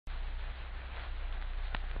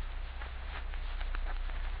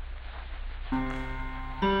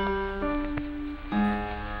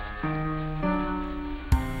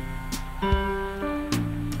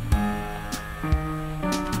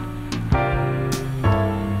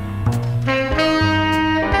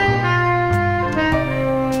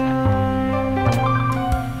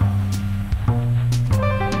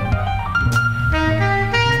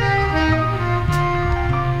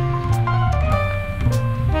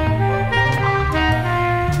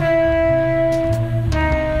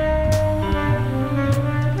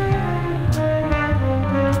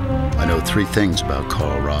three things about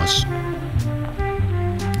Carl Ross.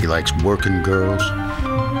 He likes working girls,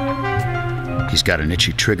 he's got an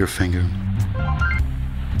itchy trigger finger,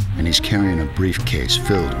 and he's carrying a briefcase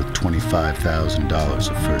filled with $25,000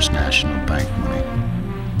 of First National Bank money.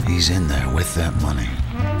 He's in there with that money.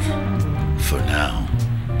 For now.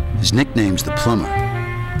 His nickname's the Plumber.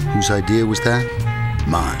 Whose idea was that?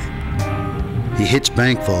 Mine. He hits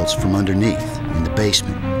bank vaults from underneath, in the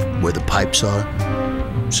basement, where the pipes are.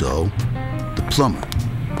 So, the plumber.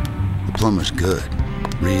 The plumber's good,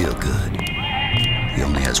 real good. He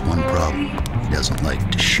only has one problem. He doesn't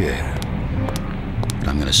like to share. But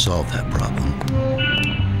I'm gonna solve that problem.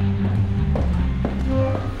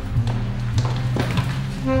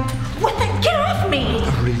 What the? Get off me!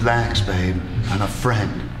 Relax, babe. I'm a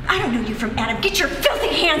friend. I don't know you from Adam. Get your filthy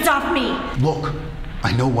hands off me! Look,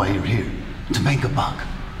 I know why you're here. To make a buck.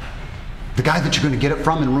 The guy that you're gonna get it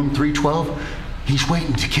from in room 312, he's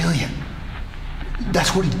waiting to kill you.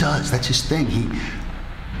 That's what he does. That's his thing. He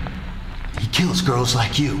kills girls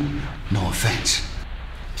like you. No offense.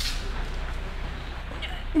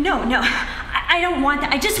 No. I don't want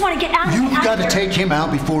that. I just want to get out of here. You've got to take him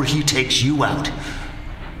out before he takes you out.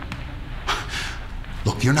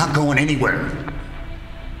 Look, you're not going anywhere.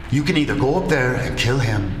 You can either go up there and kill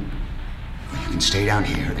him, or you can stay down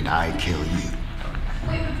here and I kill you.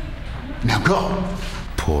 Now go.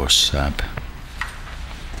 Poor sap.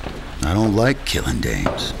 I don't like killing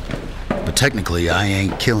dames. But technically, I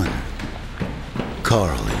ain't killing her.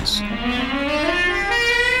 Carl is.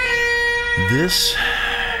 This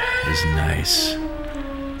is nice.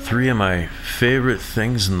 Three of my favorite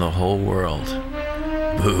things in the whole world.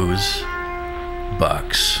 Booze,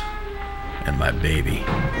 bucks, and my baby.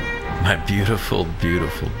 My beautiful,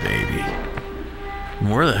 beautiful baby.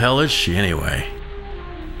 Where the hell is she anyway?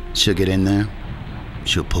 She'll get in there.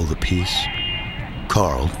 She'll pull the piece.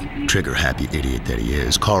 Carl, trigger-happy idiot that he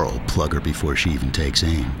is, Carl will plug her before she even takes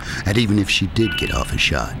aim. And even if she did get off a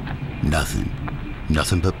shot, nothing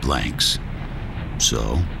but blanks.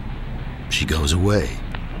 So, she goes away.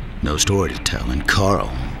 No story to tell. And Carl,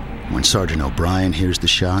 when Sergeant O'Brien hears the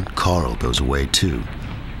shot, Carl goes away too.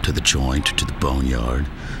 To the joint, to the boneyard.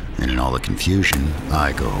 And in all the confusion,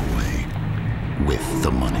 I go away. With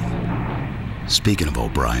the money. Speaking of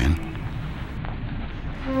O'Brien.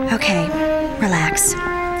 Okay, relax.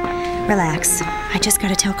 Relax. I just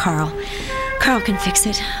gotta tell Carl. Carl can fix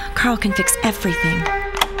it. Carl can fix everything.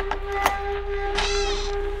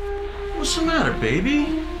 What's the matter,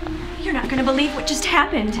 baby? You're not gonna believe what just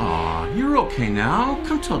happened. Aw, you're okay now.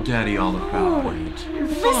 Come tell Daddy all about it. You're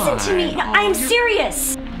Listen to me. I'm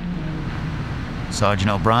serious. Sergeant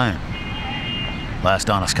O'Brien. Last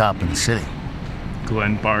honest cop in the city.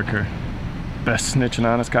 Glenn Barker. Best snitching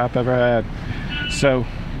honest cop ever had. So,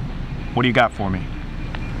 what do you got for me?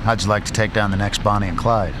 How'd you like to take down the next Bonnie and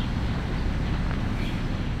Clyde?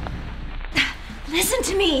 Listen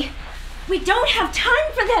to me. We don't have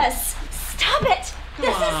time for this. Stop it.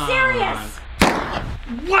 This is serious.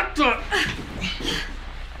 What the?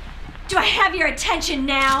 Do I have your attention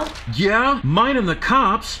now? Yeah, mine and the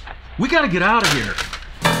cops. We gotta get out of here.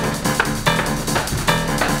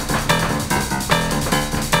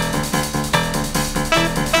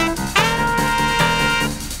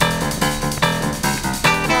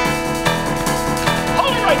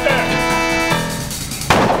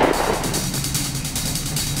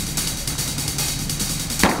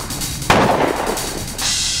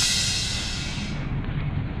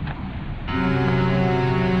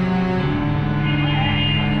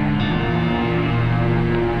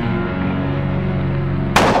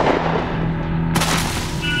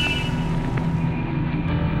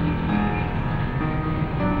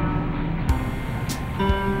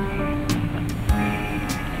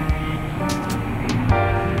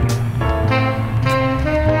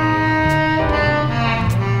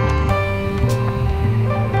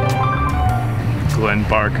 Glenn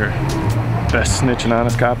Barker. Best snitching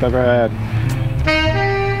honest cop ever had.